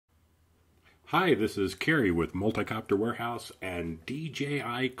Hi, this is Kerry with Multicopter Warehouse and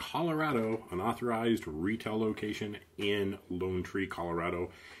DJI Colorado, an authorized retail location in Lone Tree,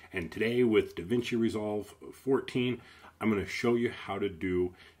 Colorado. And today with Davinci Resolve 14, I'm going to show you how to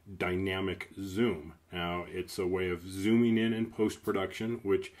do dynamic zoom. Now, it's a way of zooming in post-production,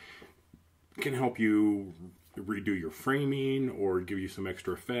 which can help you redo your framing or give you some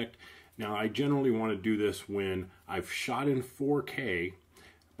extra effect. Now, I generally want to do this when I've shot in 4K,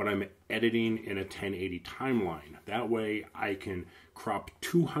 but I'm editing in a 1080 timeline. That way I can crop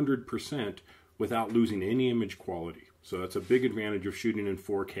 200% without losing any image quality. So that's a big advantage of shooting in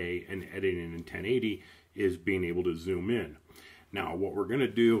 4K and editing in 1080 is being able to zoom in. Now what we're going to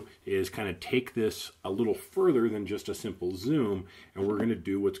do is kind of take this a little further than just a simple zoom, and we're going to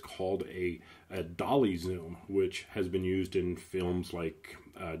do what's called a Dolly Zoom, which has been used in films like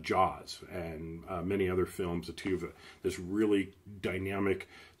Jaws and many other films too. This really dynamic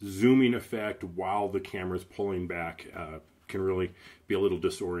zooming effect while the camera's pulling back can really be a little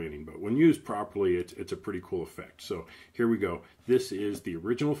disorienting, but when used properly, it's a pretty cool effect. So here we go. This is the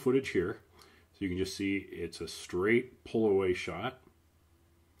original footage here. So you can just see it's a straight pull away shot.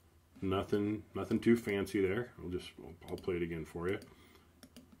 Nothing too fancy there. I'll play it again for you.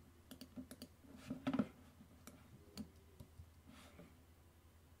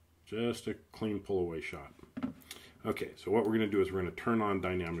 Just a clean pull away shot. Okay, so what we're going to do is we're going to turn on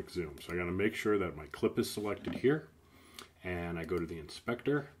dynamic zoom. So I got to make sure that my clip is selected here, and I go to the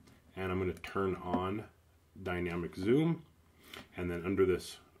inspector, and I'm going to turn on dynamic zoom, and then under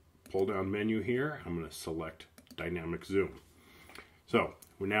this pull down menu here, I'm going to select dynamic zoom. So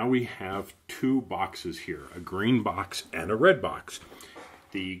now we have two boxes here, a green box and a red box.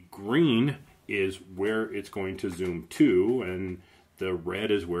 The green is where it's going to zoom to, and the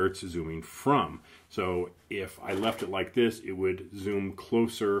red is where it's zooming from. So if I left it like this, it would zoom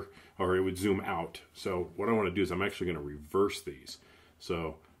closer, or it would zoom out. So what I want to do is I'm actually going to reverse these.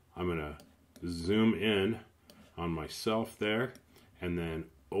 So I'm going to zoom in on myself there, and then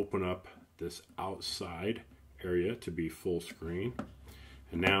open up this outside area to be full screen.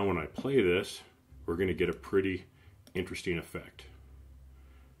 And now when I play this, we're going to get a pretty interesting effect.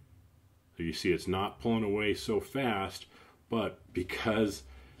 So you see it's not pulling away so fast, but because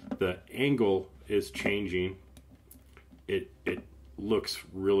the angle is changing, it looks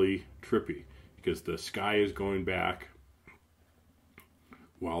really trippy because the sky is going back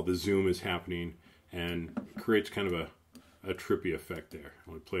while the zoom is happening, and it creates kind of a trippy effect there.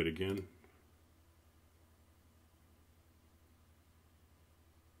 I'll play it again.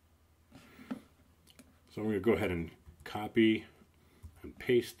 So I'm going to go ahead and copy and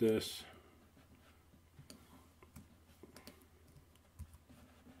paste this.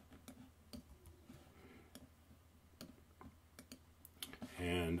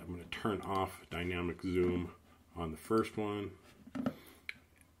 And I'm going to turn off dynamic zoom on the first one.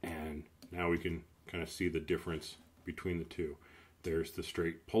 And now we can kind of see the difference between the two. There's the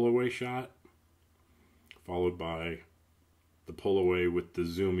straight pull away shot, followed by the pull away with the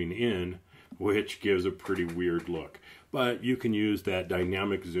zooming in, which gives a pretty weird look. But you can use that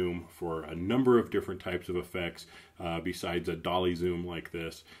dynamic zoom for a number of different types of effects besides a dolly zoom like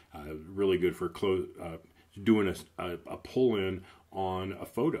this. Really good for doing a pull in on a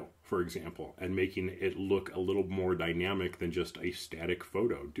photo, for example, and making it look a little more dynamic than just a static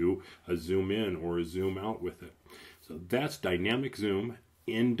photo. Do a zoom in or a zoom out with it. So that's dynamic zoom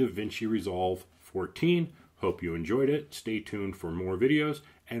in Davinci Resolve 14. Hope you enjoyed it. Stay tuned for more videos,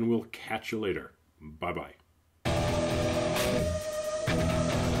 and we'll catch you later. Bye-bye.